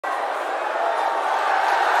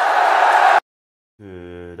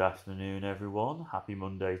Good afternoon, everyone. Happy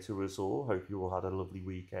Monday to us all. Hope you all had a lovely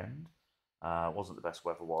weekend. Wasn't the best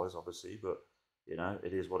weather-wise, obviously, but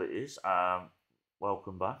it is what it is.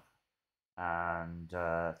 Welcome back, and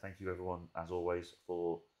thank you, everyone, as always,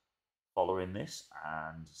 for following this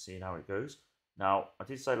and seeing how it goes. Now, I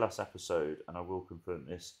did say last episode, and I will confirm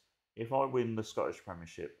this: if I win the Scottish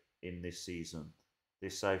Premiership in this season,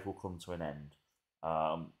 this save will come to an end.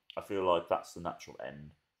 I feel like that's the natural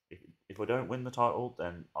end. If, if I don't win the title,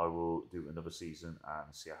 then I will do another season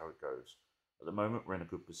and see how it goes. At the moment, we're in a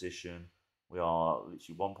good position. We are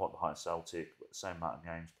literally 1 point behind Celtic, with the same amount of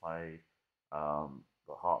games played.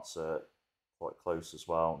 But Hearts are quite close as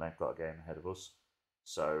well, and they've got a game ahead of us.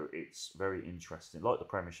 So it's very interesting. Like the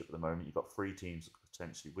Premiership at the moment, you've got three teams that could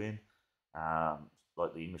potentially win,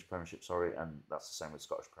 like the English Premiership, sorry, and that's the same with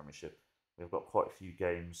Scottish Premiership. We've got quite a few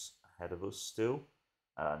games ahead of us still,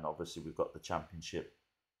 and obviously we've got the Championship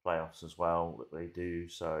playoffs as well that they do.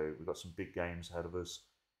 So we've got some big games ahead of us.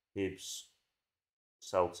 Hibs,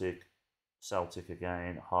 Celtic, Celtic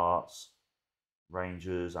again, Hearts,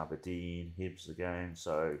 Rangers, Aberdeen, Hibs again.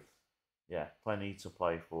 So yeah, plenty to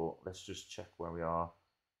play for. Let's just check where we are.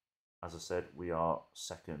 As I said, we are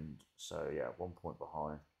second, so yeah, 1 point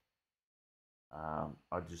behind.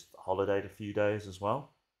 I just holidayed a few days as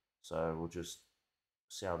well, so we'll just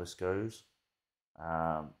see how this goes.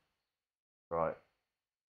 Um, right,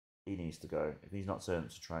 he needs to go. If he's not turning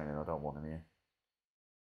to training, I don't want him here.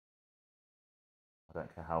 I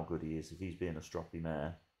don't care how good he is. If he's being a stroppy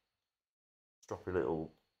mare, stroppy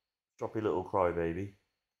little crybaby,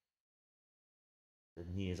 then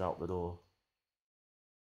he is out the door.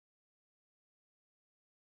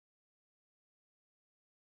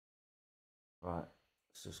 Right,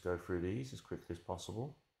 let's just go through these as quickly as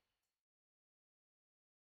possible.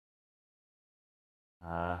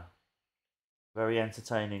 Uh, Very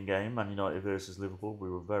entertaining game, Man United versus Liverpool. We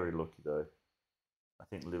were very lucky though. I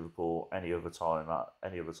think Liverpool, any other time,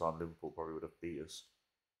 Liverpool probably would have beat us.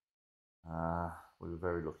 Uh, we were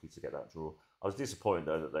very lucky to get that draw. I was disappointed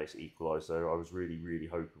though that they equalised. Though I was really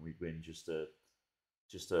hoping we'd win just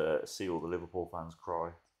to see all the Liverpool fans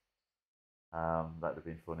cry. That'd have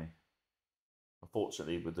been funny.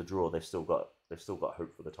 Unfortunately, with the draw, they've still got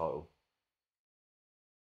hope for the title.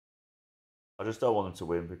 I just don't want them to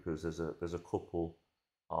win because there's a couple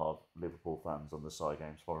of Liverpool fans on the Side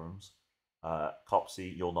Games forums.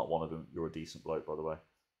 Copsy, you're not one of them. You're a decent bloke, by the way.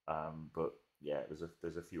 But yeah,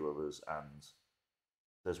 there's a few others, and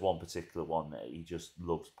there's one particular one that he just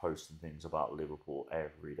loves posting things about Liverpool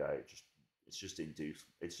every day. It's just induced.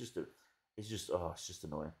 It's just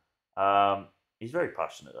annoying. He's very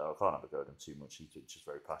passionate though. I can't have a go at him too much. He's just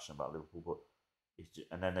very passionate about Liverpool, but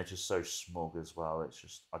and then they're just so smug as well.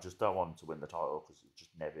 I just don't want them to win the title because it's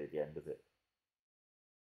just never the end of it.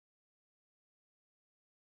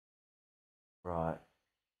 Right.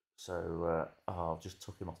 So I've just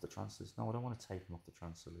took him off the transfer list. No, I don't want to take him off the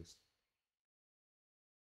transfer list.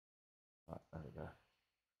 Right, there we go.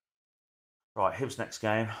 Right, Hibs next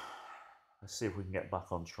game. Let's see if we can get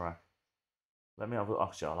back on track.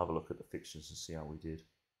 Actually, I'll have a look at the fixtures and see how we did.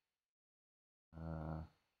 Uh,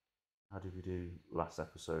 how did we do last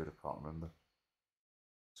episode? I can't remember.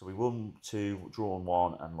 So we won two, drawn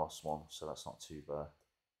one, and lost one. So that's not too bad.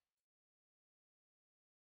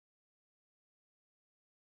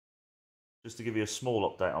 Just to give you a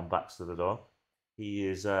small update on Baxter the dog, he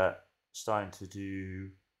is starting to do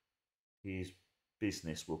his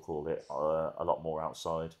business, we'll call it, a lot more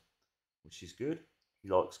outside, which is good. He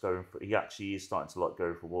likes going for. He actually is starting to like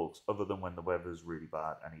go for walks, other than when the weather's really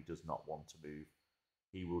bad and he does not want to move.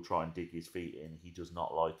 He will try and dig his feet in. He does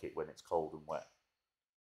not like it when it's cold and wet.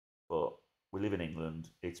 But we live in England.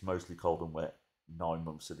 It's mostly cold and wet 9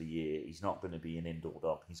 months of the year. He's not going to be an indoor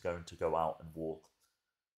dog. He's going to go out and walk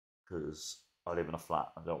because I live in a flat.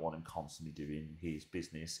 I don't want him constantly doing his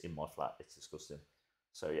business in my flat. It's disgusting.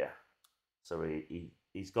 So yeah. So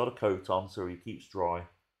he's got a coat on, so he keeps dry,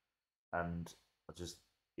 and I just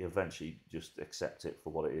he eventually just accept it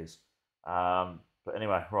for what it is. But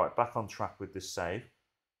anyway, right, back on track with this save.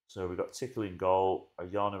 So we've got Tickle in goal,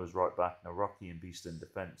 Ayana as right back, Naroki and Beast in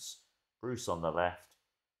defence, Bruce on the left,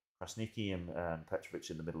 Krasniki and Petrovic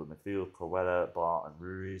in the middle of midfield, Corwella, Bar and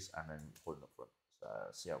Ruiz, and then Hoyland up front. So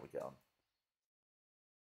see how we get on.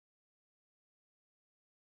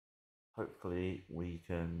 Hopefully we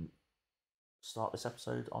can start this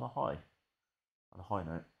episode on a high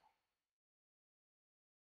note.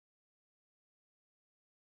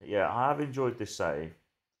 Yeah, I have enjoyed this save.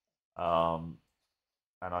 Um,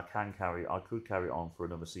 and I could carry it on for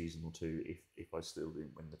another season or two if I still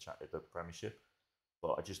didn't win the Premiership.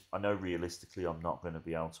 But I know realistically I'm not going to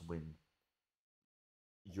be able to win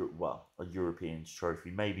a European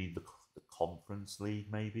trophy, maybe the Conference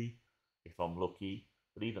League, maybe if I'm lucky.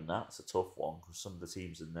 But even that's a tough one because some of the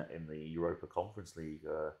teams in the Europa Conference League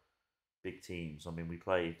are big teams. I mean, we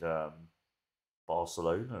played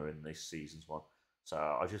Barcelona in this season's one, so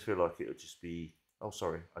I just feel like it would just be. Oh,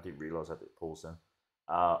 sorry, I didn't realise I did pause then.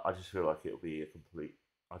 I just feel like it'll be a complete.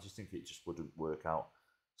 I just think it just wouldn't work out.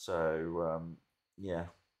 So yeah,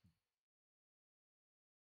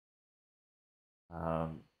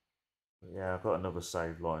 um, yeah, I've got another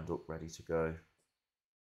save lined up ready to go,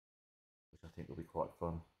 which I think will be quite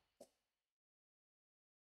fun.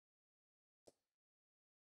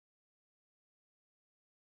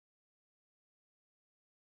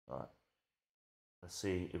 Right, let's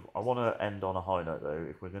see. If I want to end on a high note though,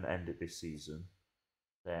 if we're going to end it this season,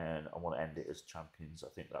 then I want to end it as champions. I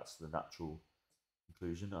think that's the natural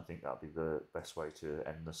conclusion. I think that'd be the best way to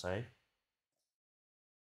end the save.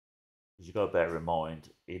 Because you've got to bear in mind,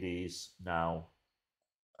 it is now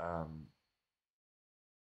um,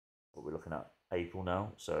 what we're looking at April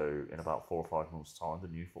now. So in about 4 or 5 months' time, the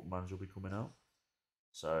new football manager will be coming out.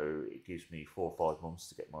 So it gives me 4 or 5 months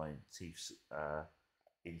to get my teeth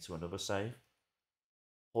into another save.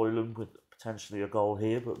 Hoyland with potentially a goal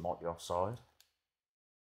here, but might be offside.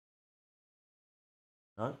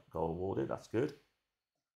 No, goal awarded. That's good.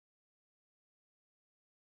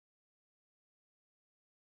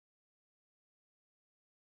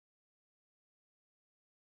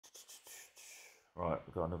 Right,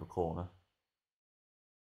 we've got another corner.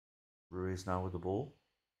 Ruiz now with the ball.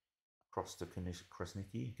 Across to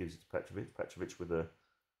Krasnicki. Gives it to Petrovic. Petrovic with a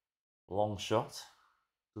long shot.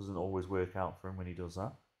 Doesn't always work out for him when he does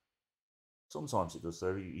that. Sometimes it does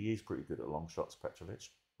though. He is pretty good at long shots, Petrovic.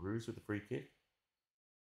 Ruiz with the free kick.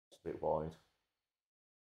 It's a bit wide.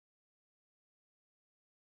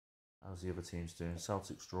 How's the other teams doing?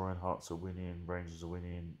 Celtic's drawing, Hearts are winning, Rangers are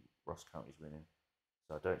winning, Ross County's winning.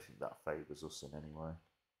 So I don't think that favours us in any way.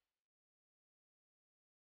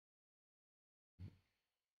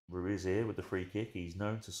 Ruiz here with the free kick. He's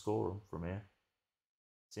known to score them from here.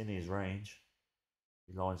 It's in his range.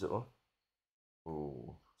 He lines it up.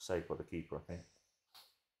 Oh, saved by the keeper, I think.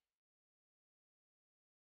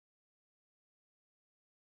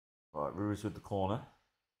 Right, Ruiz with the corner.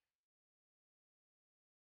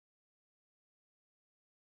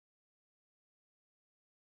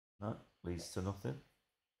 No, leads to nothing.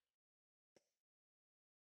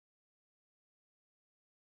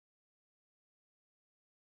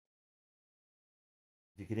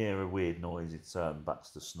 If you can hear a weird noise, it's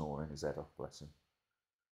Baxter snoring his head off, bless him.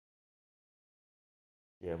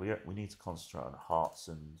 Yeah, we need to concentrate on Hearts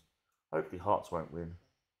and hopefully Hearts won't win,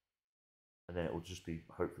 and then it will just be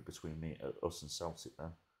hopefully between us and Celtic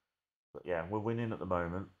then. But yeah, we're winning at the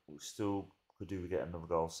moment. We still could do with getting another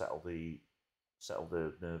goal, settle the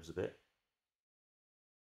nerves a bit.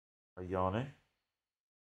 Ayane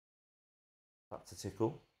back to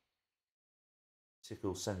Tickle.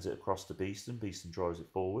 Tickle sends it across to Beeston. Beeston drives it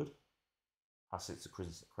forward. Pass it to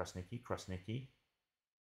Krasnicki. Krasnicki.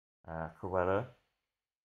 Cruella.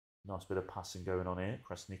 Nice bit of passing going on here.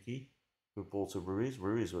 Krasnicki. Good ball to Ruiz.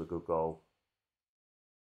 Ruiz with a good goal.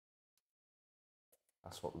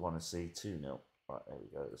 That's what we want to see. 2-0. Right, there we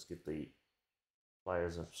go. Let's give the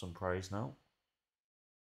players some praise now.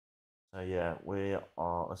 So yeah, we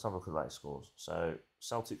are. Let's have a look at that scores. So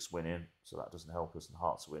Celtic's winning, so that doesn't help us, and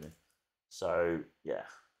Hearts are winning. So yeah,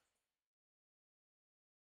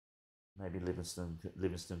 maybe Livingston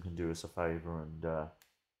can do us a favour and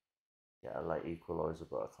get a late equaliser,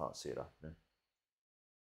 but I can't see it happening.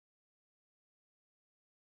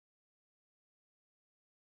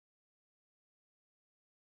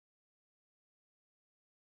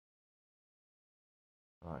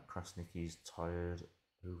 Right, Krasnicki's tired.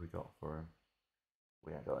 Who have we got for him?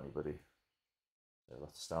 We ain't got anybody. So we'll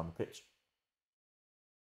have to stay on the pitch.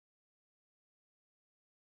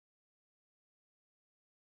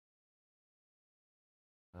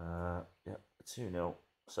 Yeah, 2-0.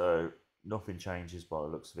 So nothing changes by the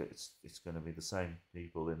looks of it. It's going to be the same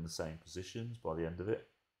people in the same positions by the end of it.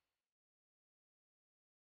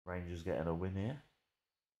 Rangers getting a win here.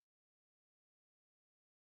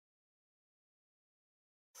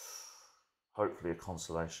 Hopefully a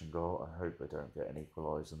consolation goal. I hope they don't get an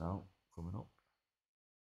equaliser now coming up.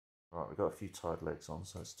 Right, we've got a few tired legs on,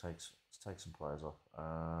 so let's take some players off.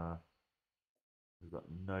 We've got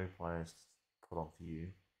no players to put on for you.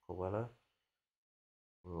 Coelho.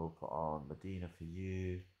 We'll put on Medina for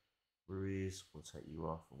you. Ruiz, we'll take you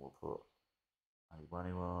off and we'll put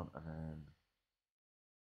Aibani on and then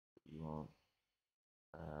put you on.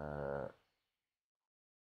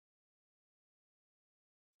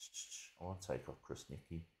 I want to take off Chris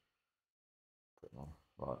Nicky. Put him on.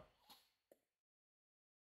 Right.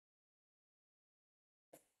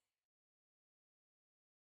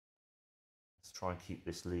 Let's try and keep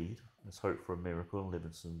this lead. Let's hope for a miracle and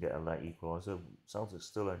Livingston get a late equaliser. Celtic's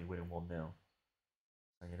still only winning 1-0.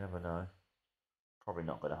 So you never know. Probably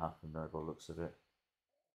not going to happen though, by the looks of it.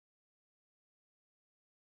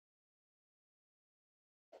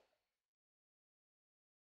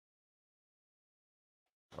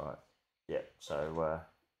 Right. Yeah, so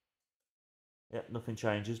yeah, nothing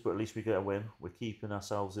changes, but at least we get a win. We're keeping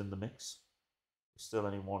ourselves in the mix. We're still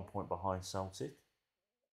only 1 point behind Celtic.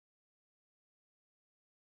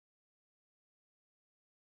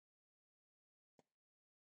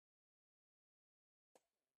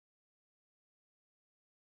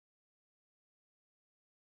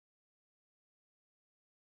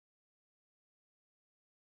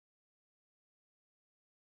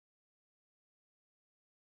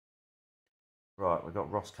 Right, we've got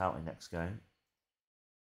Ross County next game.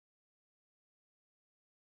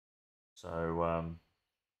 So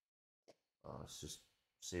let's just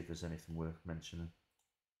see if there's anything worth mentioning.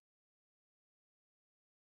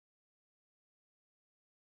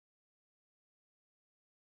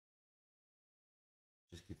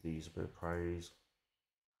 Just give these a bit of praise.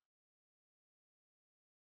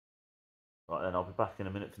 Right, then I'll be back in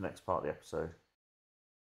a minute for the next part of the episode.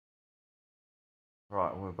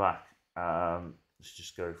 Right, and we're back. Let's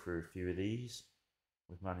just go through a few of these.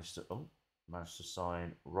 We've managed to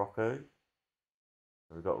sign Rocco.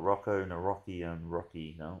 So we've got Rocco, Naroki, and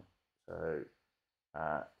Rocky now. So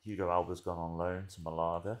Hugo Alba's gone on loan to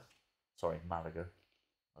Malaga. Sorry, Malaga.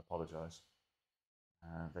 I apologise.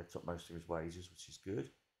 They took most of his wages, which is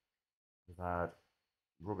good. We've had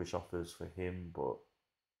rubbish offers for him, but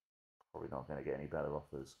probably not going to get any better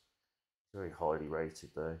offers. Very highly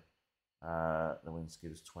rated though. The Wings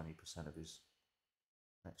give us 20% of his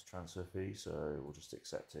next transfer fee, so we'll just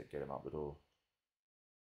accept it, get him out the door.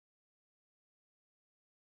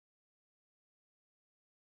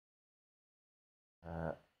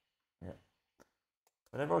 Yeah.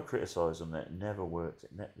 Whenever I criticise them, it never works.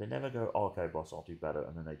 They never go, oh, okay, boss, I'll do better,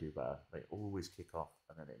 and then they do better. They always kick off,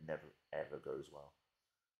 and then it never, ever goes well.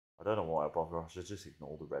 I don't know why I bother. I should just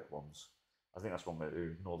ignore the red ones. I think that's what I'm going to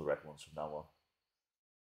do. Ignore the red ones from now on.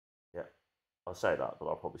 Yeah, I'll say that, but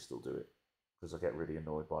I'll probably still do it because I get really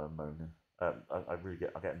annoyed by them moaning. I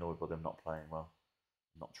get annoyed by them not playing well,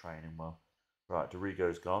 not training well. Right,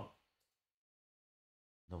 Dorigo's gone.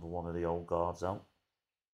 Another one of the old guards out.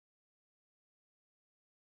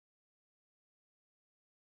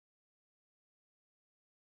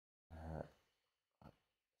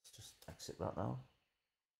 Let's just exit that now.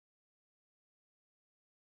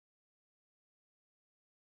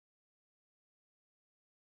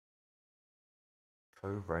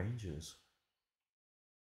 Cove Rangers.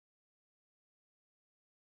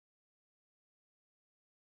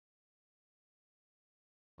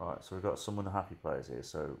 Right, so we've got some unhappy players here.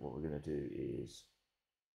 So what we're going to do is,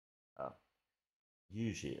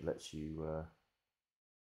 usually it lets you.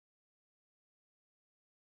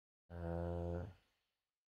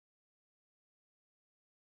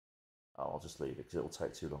 I'll just leave it because it'll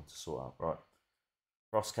take too long to sort out. Right,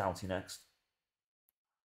 Ross County next.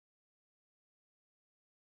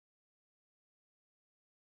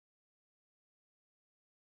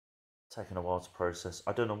 Taking a while to process.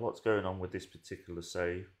 I don't know what's going on with this particular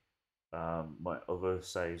save. My other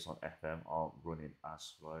saves on FM aren't running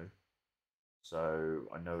as slow. So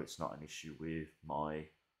I know it's not an issue with my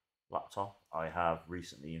laptop. I have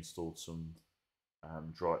recently installed some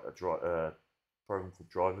program called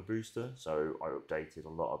Driver Booster. So I updated a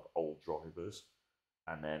lot of old drivers,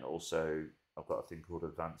 and then also I've got a thing called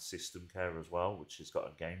Advanced System Care as well, which has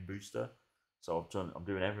got a game booster. So I'm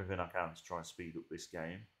doing everything I can to try and speed up this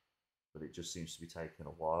game, but it just seems to be taking a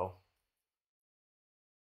while.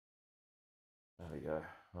 There we go.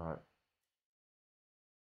 Right.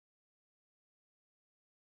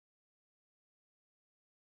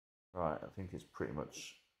 Right, I think it's pretty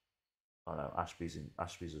much. I know Ashby's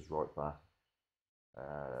is right back.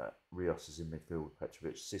 Rios is in midfield.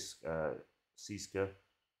 Petrovic, Siska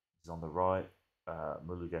is on the right.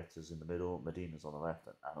 Mulugeta's in the middle. Medina's on the left,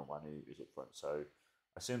 and Anawanu is up front. So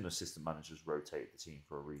I assume the assistant managers rotate the team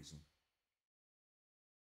for a reason.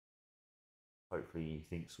 Hopefully, he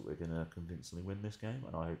thinks we're going to convincingly win this game,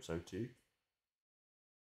 and I hope so too.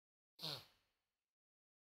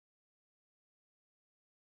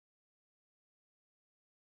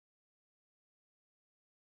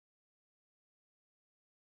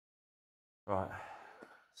 Right,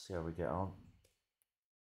 see how we get on.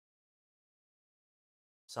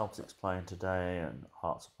 Celtics playing today and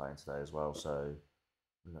Hearts are playing today as well, so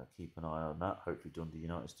we're going to keep an eye on that. Hopefully Dundee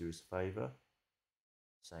United do us a favour.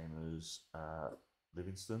 Same as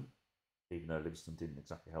Livingston, even though Livingston didn't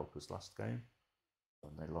exactly help us last game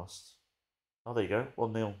when they lost. Oh, there you go,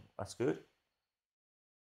 1-0. That's good.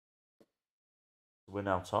 We're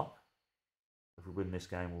now top. If we win this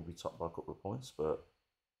game, we'll be top by a couple of points, but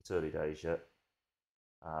it's early days yet.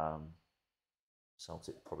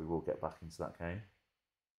 Celtic probably will get back into that game.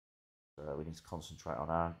 So we need to concentrate on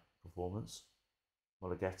our performance.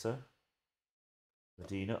 Mulligetta.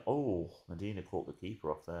 Medina. Oh, Medina caught the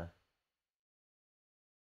keeper off there.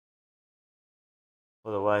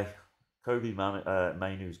 By the way, Kobe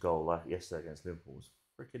Mainoo's goal yesterday against Liverpool was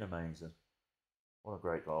freaking amazing. What a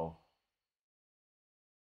great goal.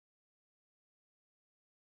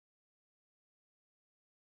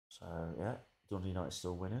 So, yeah, Dundee United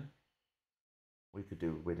still winning. We could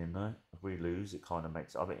do winning though. If we lose, it kind of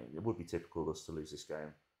makes. I mean, it would be typical of us to lose this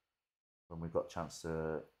game when we've got a chance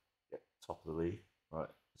to get top of the league. Right,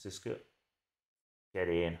 Ziska, get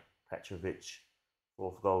in. Petrovic,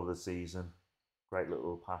 fourth goal of the season. Great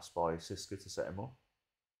little pass by Siska to set him up.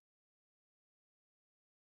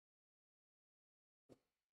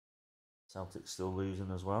 Celtic still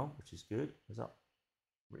losing as well, which is good. Is that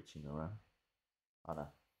Richie Moran? I know.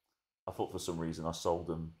 I thought for some reason I sold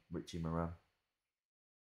them Richie Moran.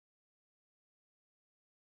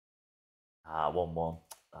 1-1.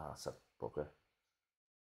 That's a bugger.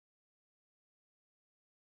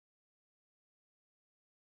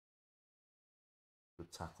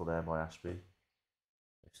 Good tackle there by Ashby.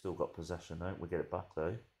 They've still got possession though. We'll get it back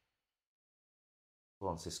though. Go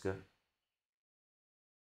on, Siska.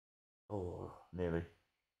 Oh, nearly.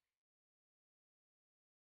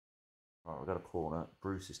 Right, we've got a corner.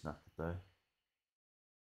 Bruce is knackered though.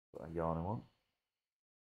 Got a Yarn on.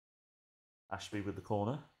 Ashby with the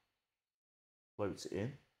corner. Floats it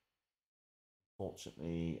in.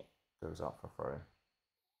 Fortunately, goes out for a throw.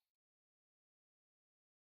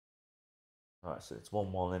 Right, so it's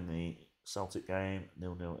 1-1 in the Celtic game,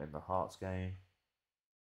 0-0 in the Hearts game.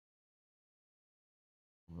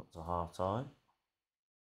 Coming up to half time.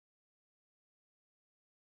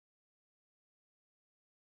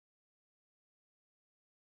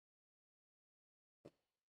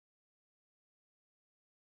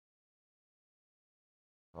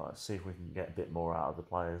 Right, let's see if we can get a bit more out of the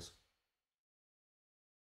players.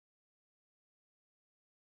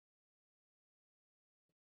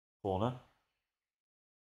 Corner.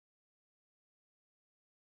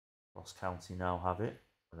 Ross County now have it.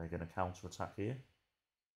 Are they going to counter attack here?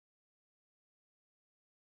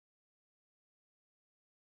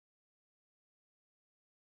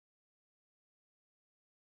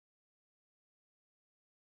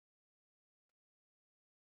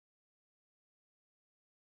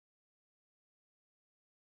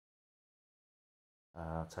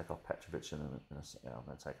 Take off Petrovic and yeah, I'm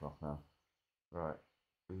going to take him off now. Right,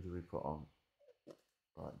 who do we put on?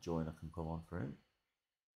 Right, Joyner can come on for him.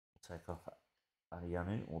 We'll take off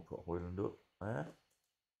Adianu. We'll put Hoyland up there.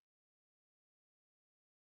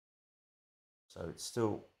 So it's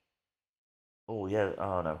still. Oh yeah.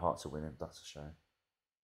 Oh no, Hearts are winning. That's a shame.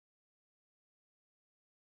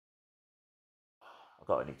 I've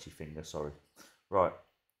got an itchy finger. Sorry. Right,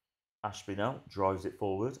 Ashby now drives it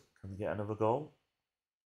forward. Can we get another goal?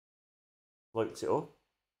 Floats it up.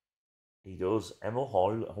 He does. Emil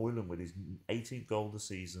Hoyland with his 18th goal of the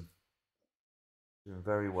season. Doing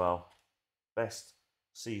very well. Best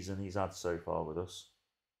season he's had so far with us.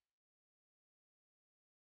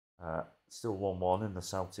 Still 1-1 in the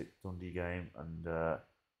Celtic Dundee game, and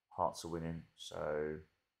Hearts are winning. So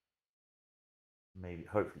maybe,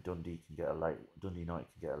 hopefully, Dundee United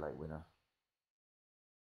can get a late winner.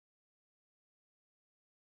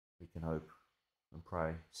 We can hope and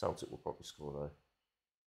pray. Celtic will probably score though.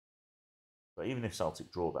 But even if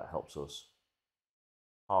Celtic draw, that helps us.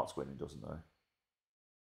 Hearts winning doesn't though.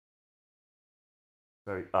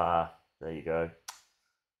 There you go.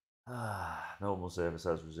 Normal service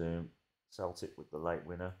has resumed. Celtic with the late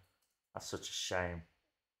winner. That's such a shame.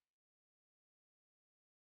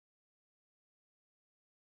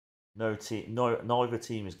 Neither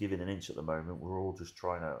team is giving an inch at the moment. We're all just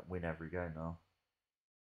trying to win every game now.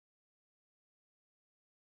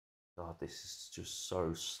 God, this is just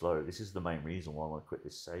so slow. This is the main reason why I want to quit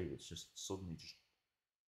this save. It's just suddenly just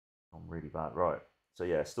gone really bad. Right. So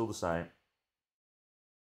yeah, still the same.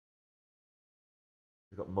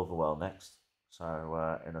 We've got Motherwell next.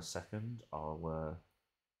 So in a second, I'll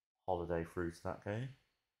holiday through to that game.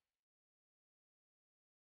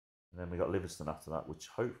 And then we got Livingston after that, which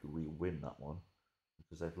hopefully we win that one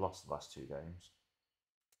because they've lost the last two games.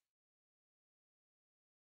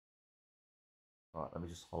 Right, let me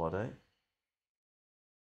just holiday.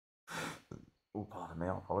 Oh, pardon me,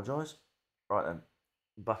 I apologise. Right then,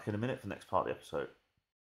 back in a minute for the next part of the episode.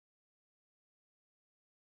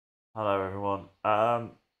 Hello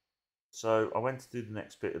everyone. So I went to do the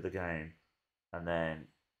next bit of the game, and then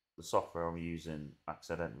the software I'm using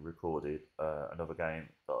accidentally recorded another game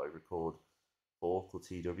that I record for called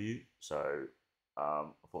TW. So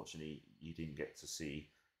unfortunately, you didn't get to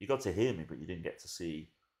see. You got to hear me, but you didn't get to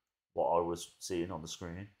see what I was seeing on the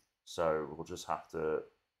screen. So we'll just have to.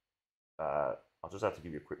 I'll just have to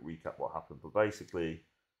give you a quick recap what happened. But basically,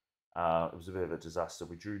 it was a bit of a disaster.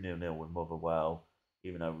 We drew 0-0 with Motherwell,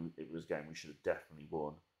 even though it was a game we should have definitely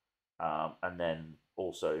won. And then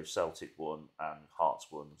also Celtic won and Hearts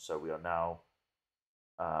won. So we are now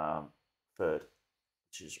third,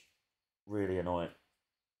 which is really annoying.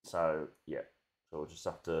 So yeah, so we'll just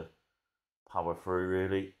have to power through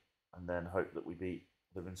really, and then hope that we beat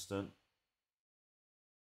Livingston.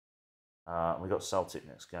 We got Celtic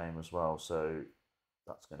next game as well, so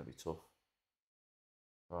that's going to be tough.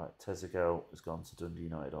 Right, Tezegel has gone to Dundee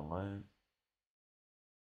United on loan.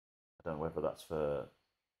 I don't know whether that's for.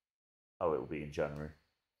 Oh, it will be in January.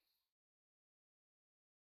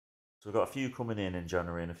 So we've got a few coming in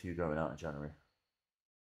January and a few going out in January,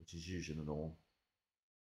 which is usually the norm.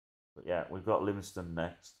 But yeah, we've got Livingston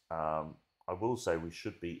next. I will say we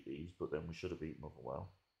should beat these, but then we should have beaten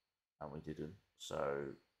Motherwell, and we didn't.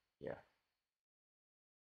 So yeah,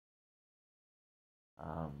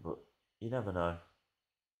 but you never know.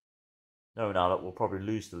 No, now we'll probably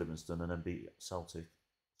lose to Livingston and then beat Celtic.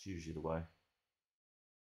 It's usually the way.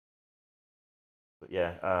 But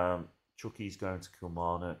yeah, Chucky's going to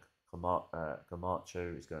Kilmarnock.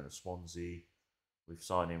 Camacho is going to Swansea. We've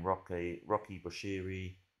signed in Rocky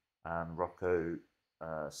Bashiri and Rocco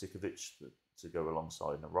Sikovic to go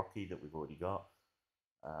alongside the Rocky that we've already got.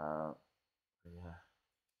 Yeah.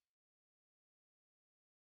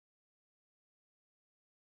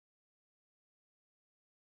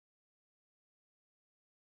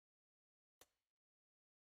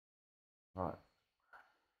 Right.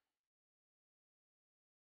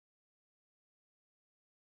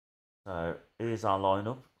 So here's our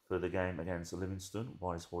lineup for the game against Livingston.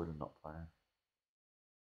 Why is Hoyland not playing?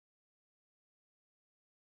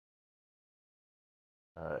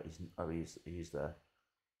 He's there.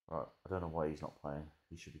 Right. I don't know why he's not playing.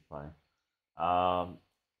 He should be playing.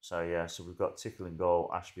 So yeah, so we've got Tickle in goal,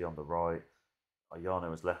 Ashby on the right,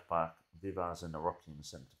 Ayano as left back, Vivaz and Naroki in the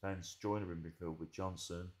centre defence, Joyner in midfield with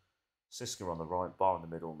Johnson, Siska on the right, Bar in the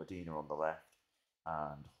middle, Medina on the left,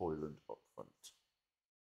 and Hoyland up front.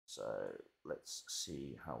 So let's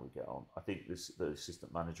see how we get on. I think the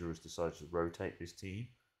assistant manager has decided to rotate this team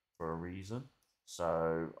for a reason.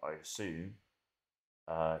 So I assume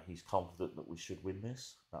he's confident that we should win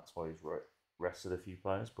this. That's why he's rested a few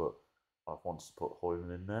players, but I've wanted to put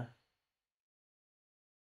Hoyland in there.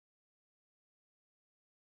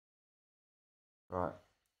 Right,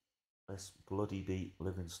 let's bloody beat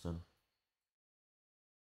Livingston.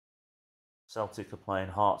 Celtic are playing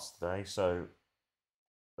Hearts today, so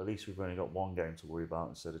at least we've only got one game to worry about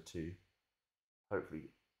instead of two. Hopefully,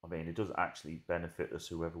 I mean, it does actually benefit us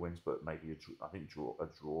whoever wins, but maybe I think a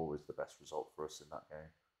draw is the best result for us in that game.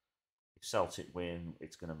 If Celtic win,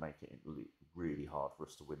 it's going to make it really hard for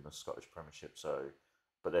us to win the Scottish Premiership. So,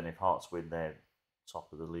 but then if Hearts win, they're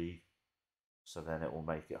top of the league, so then it will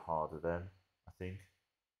make it harder. Then I think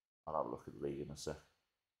I'll have a look at the league in a sec.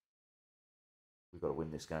 We've got to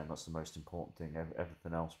win this game. That's the most important thing.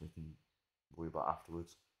 Everything else we can worry about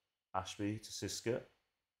afterwards. Ashby to Siska.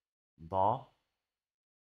 Bar.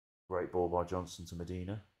 Great ball by Johnson to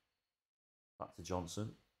Medina. Back to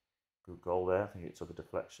Johnson. Good goal there. I think it took a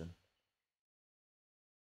deflection.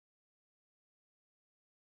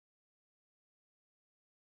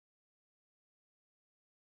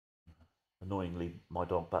 Annoyingly, my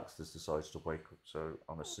dog Baxter's decided to wake up, so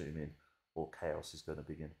I'm assuming all chaos is going to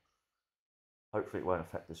begin. Hopefully, it won't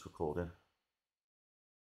affect this recording.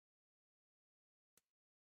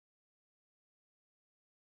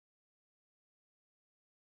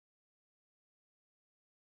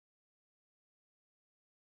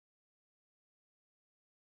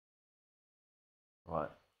 Right,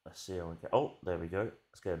 let's see how we get. Oh, there we go.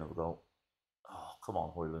 Let's get another goal. Oh, come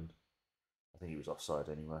on, Hoyland. I think he was offside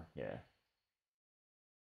anyway. Yeah.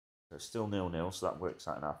 So it's still 0-0, so that works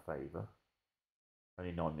out in our favour.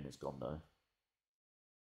 Only 9 minutes gone though.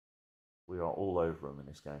 We are all over them in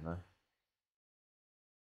this game though.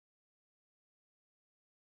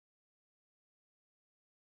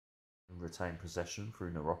 And retain possession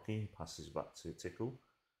through Naroki. Passes back to Tickle.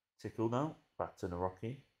 Tickle now. Back to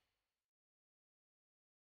Naroki.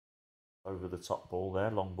 Over the top ball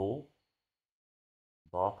there, long ball.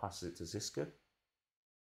 Bar passes it to Ziska.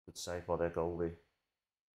 Good save by their goalie.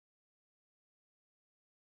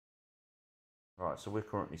 Right, so we're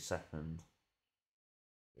currently second.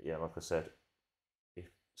 But yeah, like I said, if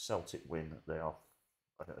Celtic win, they are,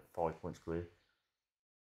 I don't know, 5 points clear.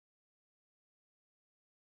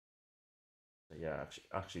 So yeah,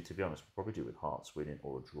 actually, to be honest, we'll probably do it with Hearts winning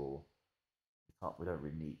or a draw. We can't.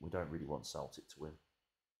 We don't really want Celtic to win.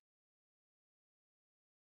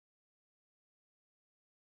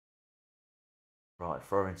 Right,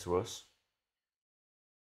 throw into us.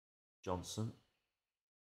 Johnson.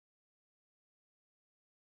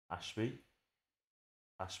 Ashby.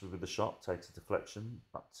 Ashby with the shot, takes a deflection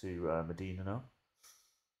back to Medina now.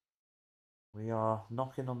 We are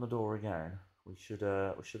knocking on the door again. We should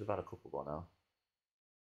have had a couple by now.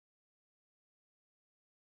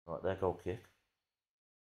 Right, their goal kick.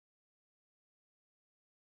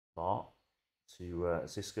 Bart to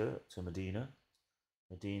Ziska to Medina.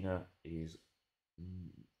 Medina is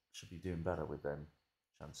should be doing better with them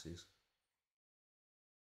chances.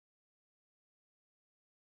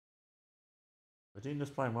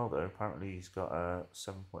 Medina's playing well though. Apparently he's got a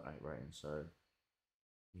 7.8 rating, so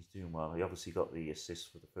he's doing well. He obviously got the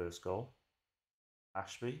assist for the first goal.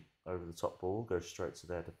 Ashby over the top ball goes straight to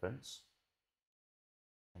their defence.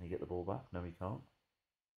 Can he get the ball back? No, he can't.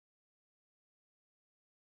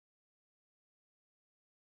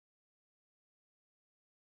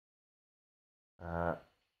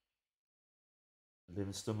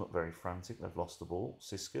 Livingston look very frantic. They've lost the ball.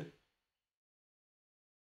 Siska.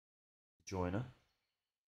 Joiner.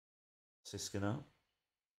 Siska now.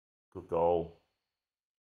 Good goal.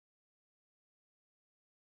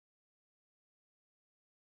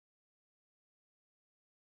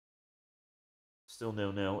 Still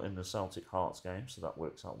 0-0 in the Celtic Hearts game, so that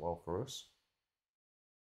works out well for us.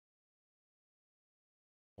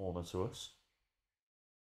 Corner to us.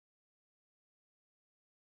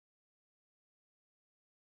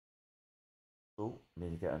 Oh, need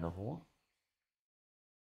to get another one.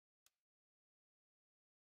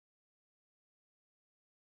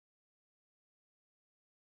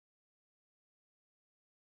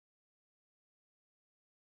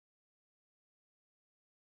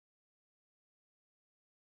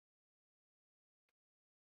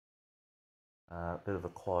 Bit of a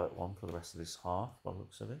quiet one for the rest of this half, by the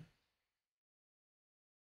looks of it.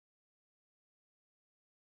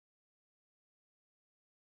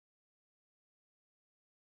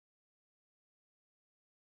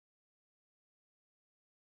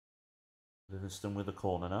 Livingston with the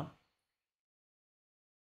corner now.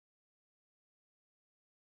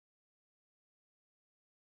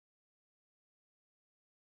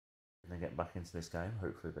 Can they get back into this game?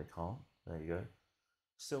 Hopefully they can't. There you go.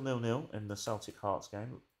 Still 0-0 in the Celtic Hearts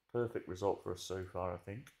game. Perfect result for us so far, I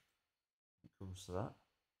think. When it comes to that,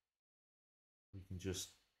 we can just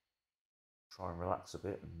try and relax a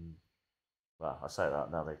bit. And well, I say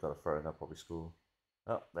that now they've got a throw and they'll probably score.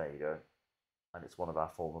 Oh, there you go. And it's one of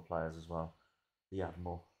our former players as well, the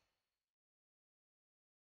Admiral.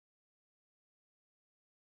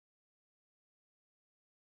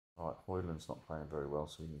 Alright, Hoyland's not playing very well,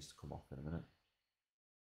 so he needs to come off in a minute.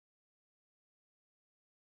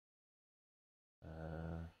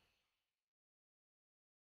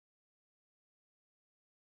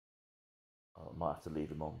 I might have to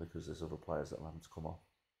leave him on because there's other players that will have to come off.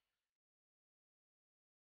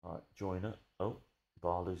 Alright, Joiner. Oh,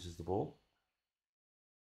 Bar loses the ball.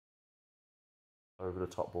 Over the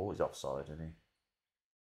top ball. He's offside, isn't he?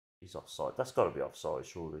 He's offside. That's got to be offside,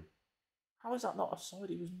 surely. How is that not offside?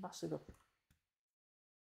 He was massive.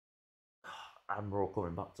 Admiral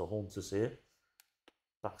coming back to haunt us here.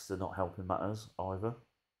 Baxter not helping matters either.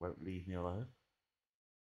 Won't leave me alone.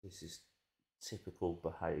 This is typical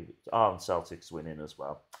behaviour. And Celtics winning as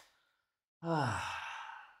well. We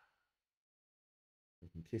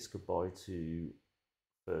can kiss goodbye to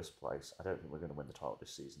first place. I don't think we're going to win the title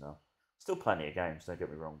this season now. Still plenty of games, don't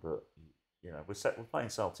get me wrong, but you know, we're playing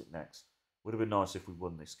Celtic next. Would have been nice if we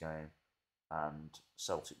won this game and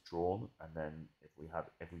Celtic drawn, and then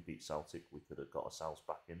if we beat Celtic, we could have got ourselves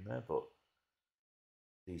back in there. But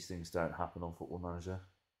these things don't happen on Football Manager,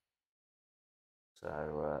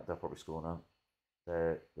 so they'll probably score now.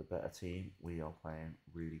 They're the better team. We are playing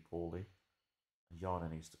really poorly.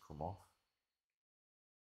 Yana needs to come off.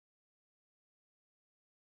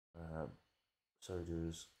 So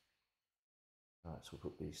does. Right, so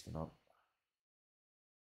we'll put Beeston up.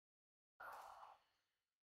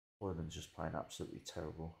 Hoyland's just playing absolutely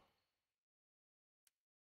terrible.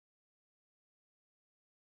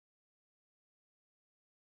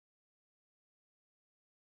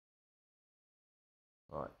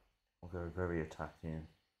 go very attacking.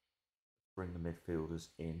 Bring the midfielders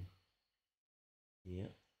in here.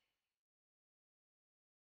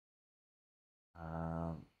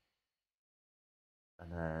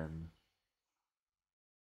 And then,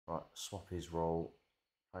 right, swap his role.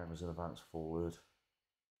 Play him as an advanced forward.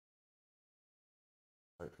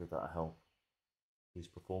 Hopefully that'll help his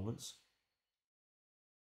performance.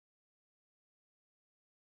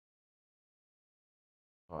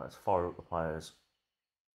 Right, let's fire up the players.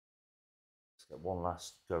 Let's get one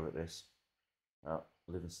last go at this.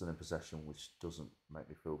 Livingston in possession, which doesn't make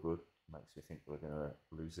me feel good. Makes me think we're going to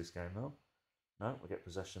lose this game though. No, we get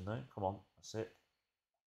possession though. Come on, that's it.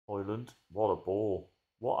 Hoyland, what a ball.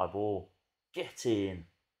 What a ball. Get in.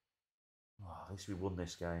 Oh, at least we won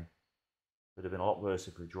this game. Would have been a lot worse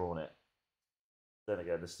if we'd drawn it. Then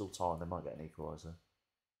again, there's still time. They might get an equaliser.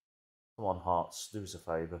 Come on, Hearts, do us a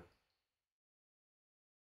favour.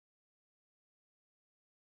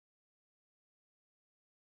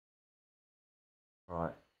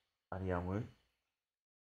 Right, Anyanwu.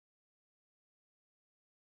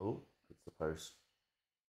 Oh, it's the post.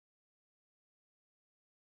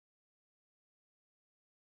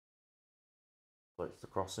 Floats the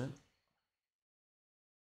crossing.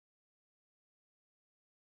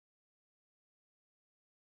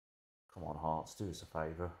 Come on, Hearts, do us a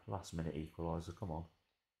favour. Last minute equaliser, come on.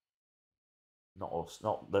 Not us,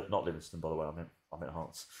 not Livingston, by the way. I meant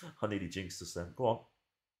Hearts. I nearly jinxed us then. Go on.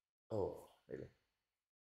 Oh, really?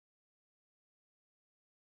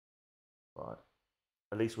 Right.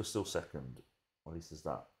 At least we're still second. At least there's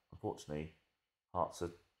that. Unfortunately, Hearts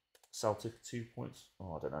are Celtic 2 points.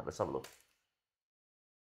 Oh, I don't know. Let's have a look.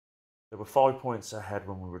 They were 5 points ahead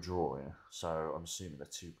when we were drawing, so I'm assuming they're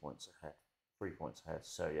 2 points ahead, 3 points ahead.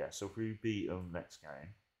 So yeah, so if we beat them next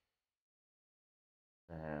game,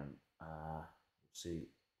 then we'll see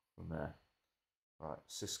from there. Right,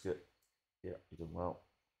 Siska, yeah, you done well.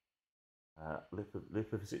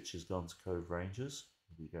 Lipovic has gone to Cove Rangers.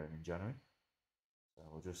 He'll be going in January. So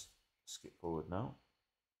we'll just skip forward now,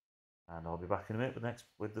 and I'll be back in a minute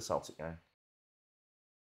with the Celtic game.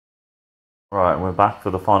 Right, we're back for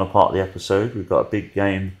the final part of the episode. We've got a big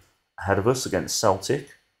game ahead of us against Celtic.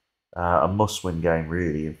 A must-win game,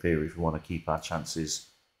 really, in theory, if we want to keep our chances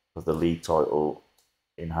of the league title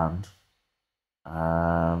in hand.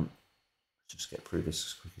 Just get through this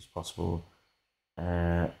as quick as possible.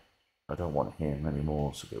 I don't want him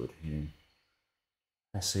anymore, so get rid of him.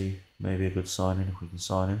 Messi, maybe a good signing if we can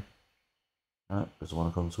sign him. No, doesn't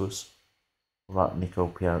want to come to us. What about Nico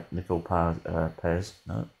Pez?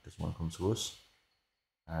 No, doesn't want to come to us.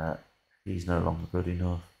 He's no longer good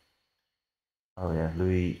enough. Oh yeah,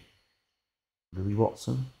 Louis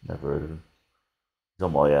Watson? Never heard of him. He's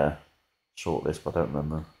on my shortlist, but I don't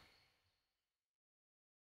remember.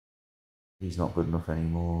 He's not good enough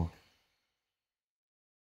anymore.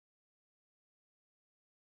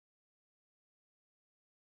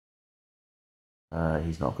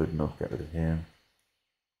 He's not good enough, get rid of him.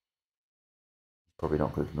 Probably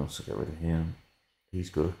not good enough, so get rid of him. He's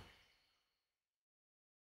good.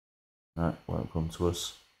 No, won't come to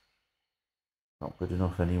us. Not good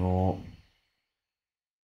enough anymore.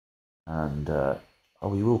 And,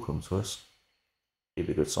 oh, he will come to us. He'd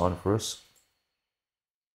be a good sign for us.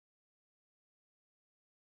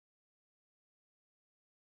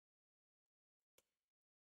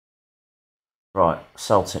 Right,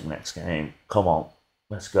 Celtic next game. Come on,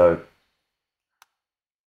 let's go.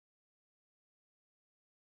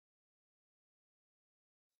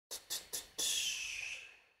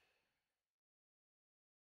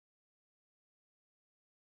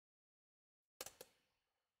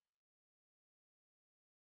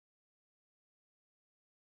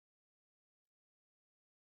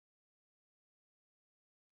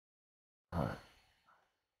 Right.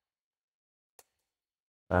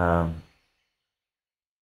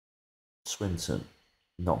 Swinton,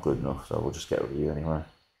 not good enough, so we'll just get rid of you anyway.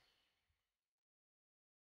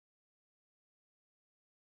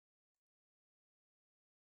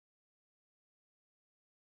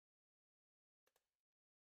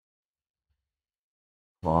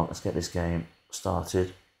 Come on, let's get this game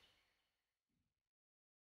started.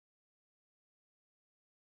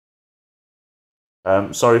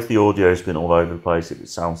 Sorry if the audio's been all over the place, if it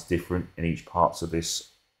sounds different in each parts of this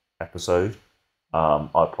episode. I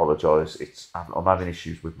apologise. I'm having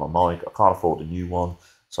issues with my mic. I can't afford a new one,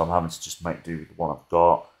 so I'm having to just make do with the one I've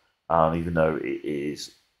got, even though it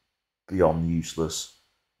is beyond useless.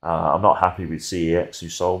 I'm not happy with CEX who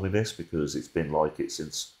sold me this because it's been like it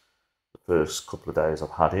since the first couple of days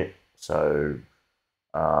I've had it. So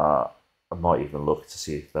I might even look to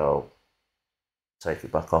see if they'll take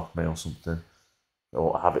it back off me or something.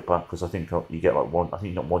 or have it back, because I think you get like one. I think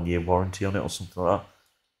you got 1 year warranty on it or something like that.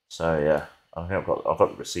 So yeah, I think I've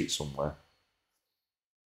got the receipt somewhere.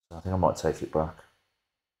 So I think I might take it back.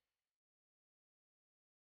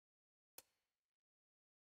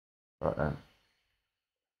 Right then.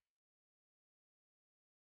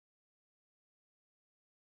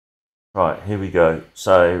 Right, here we go.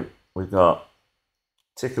 So we've got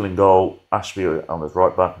Tickle in goal, Ashby on the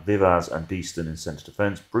right back, Vivaz and Beeston in centre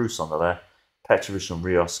defence, Bruce on the left, Petrovic and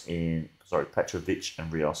Rios Petrovic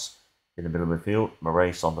and Rios in the middle of the midfield,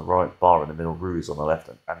 Moraes on the right, Barr in the middle, Ruiz on the left,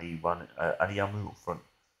 and Aniyamu up front.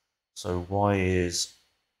 So why is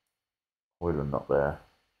Hoyland not there?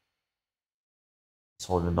 Is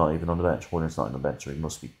Hoyland not even on the bench? Hoyland's not on the bench, or he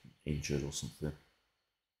must be injured or something.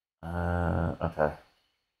 Okay.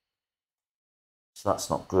 So that's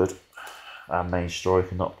not good. Our main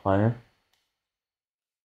striker not playing.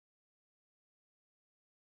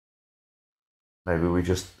 Maybe we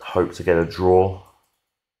just hope to get a draw.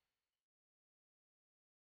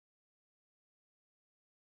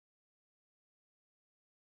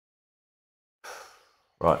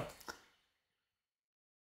 Right.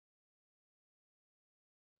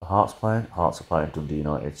 Hearts playing? Hearts are playing Dundee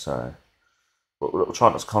United, so we'll try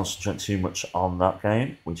not to concentrate too much on that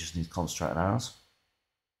game. We just need to concentrate on ours.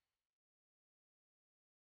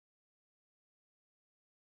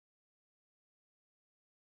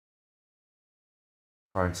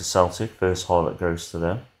 Going to Celtic, first highlight goes to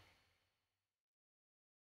them.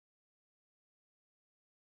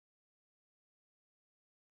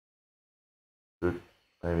 Good,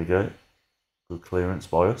 there we go. Good clearance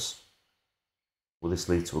by us. Will this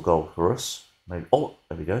lead to a goal for us? Maybe. Oh,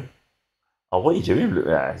 there we go. Oh, what are you doing?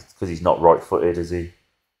 Because he's not right-footed, is he?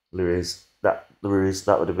 Luis, that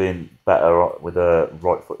would have been better with a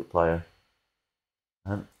right-footed player.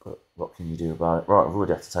 But what can you do about it? Right, we would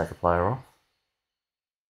have to take a player off.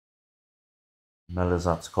 Mellor's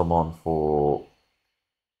had to come on for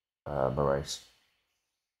Moraes.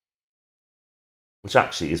 Which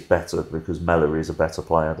actually is better because Mellor is a better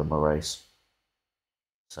player than Moraes.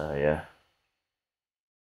 So yeah.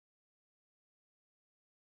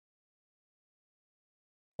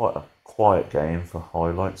 Quite a quiet game for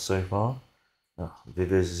highlights so far. Oh,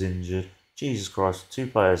 Vivers is injured. Jesus Christ, 2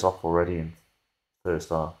 players off already in first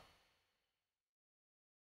half.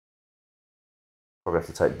 Probably have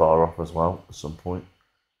to take Barr off as well at some point.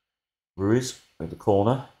 Ruiz with the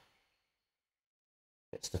corner.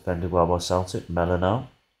 Gets defended well by Celtic. Mellor now.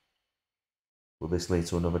 Will this lead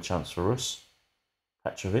to another chance for us?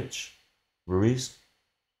 Petrovic. Ruiz.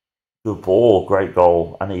 Good ball. Great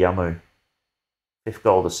goal. Aniyamu. 5th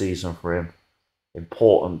goal of the season for him.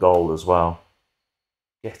 Important goal as well.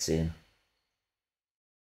 Get in.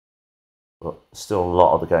 But still a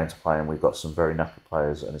lot of the game to play, and we've got some very knackered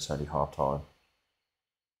players, and it's only half time.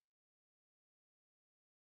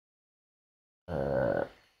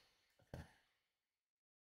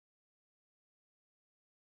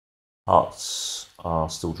 Hearts are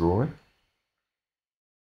still drawing.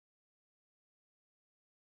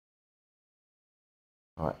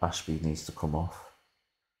 Right, Ashby needs to come off.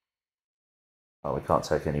 Oh, we can't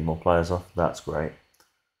take any more players off. That's great.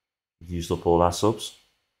 We've used up all our subs.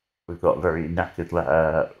 We've got very knackered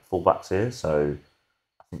fullbacks here, so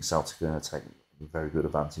I think Celtic are going to take very good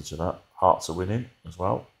advantage of that. Hearts are winning as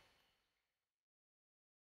well.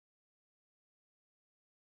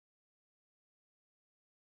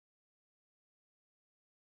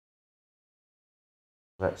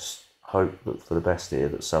 Let's hope that for the best here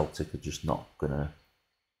that Celtic are just not going to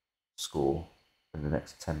score in the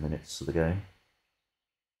next 10 minutes of the game.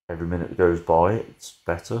 Every minute that goes by, it's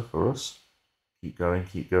better for us. Keep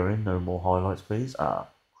going. No more highlights, please. Ah,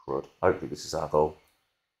 crud. Hopefully this is our goal.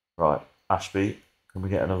 Right, Ashby, can we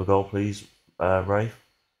get another goal, please? Rafe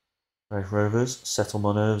Rovers, settle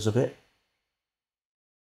my nerves a bit.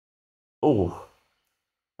 Oh,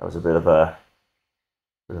 that was a bit of a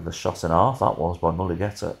shot and a half. That was by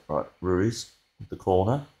Mulligeta. Right, Ruiz, the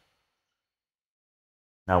corner.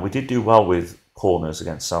 Now we did do well with corners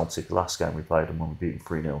against Celtic last game we played them when we beat them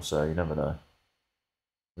 3-0. So you never know.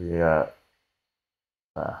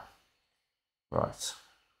 Right.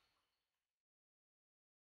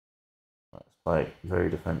 Let's play very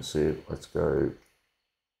defensive. Let's go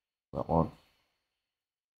that one.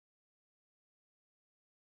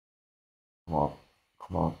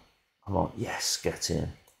 Come on. Yes, get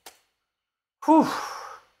in. Whew.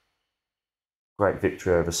 Great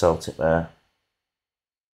victory over Celtic there.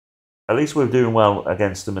 At least we're doing well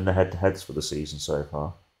against them in the head-to-heads for the season so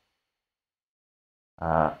far.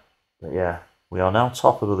 But yeah, we are now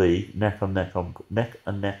top of the league, neck and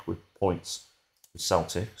neck with points with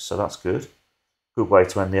Celtic, so that's good. good way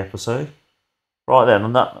to end the episode. Right then,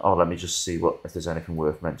 on that, let me just see if there's anything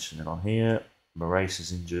worth mentioning on here. Moraes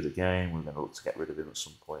is injured again. We're going to look to get rid of him at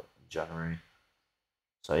some point in January.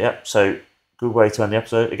 So yeah, good way to end the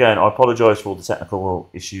episode. Again, I apologise for all the technical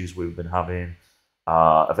issues we've been having.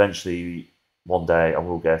 Eventually, one day I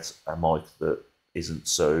will get a mic that isn't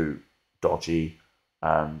so dodgy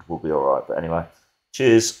and we'll be alright. But anyway,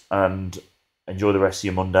 cheers and enjoy the rest of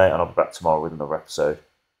your Monday, and I'll be back tomorrow with another episode.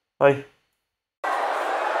 Bye.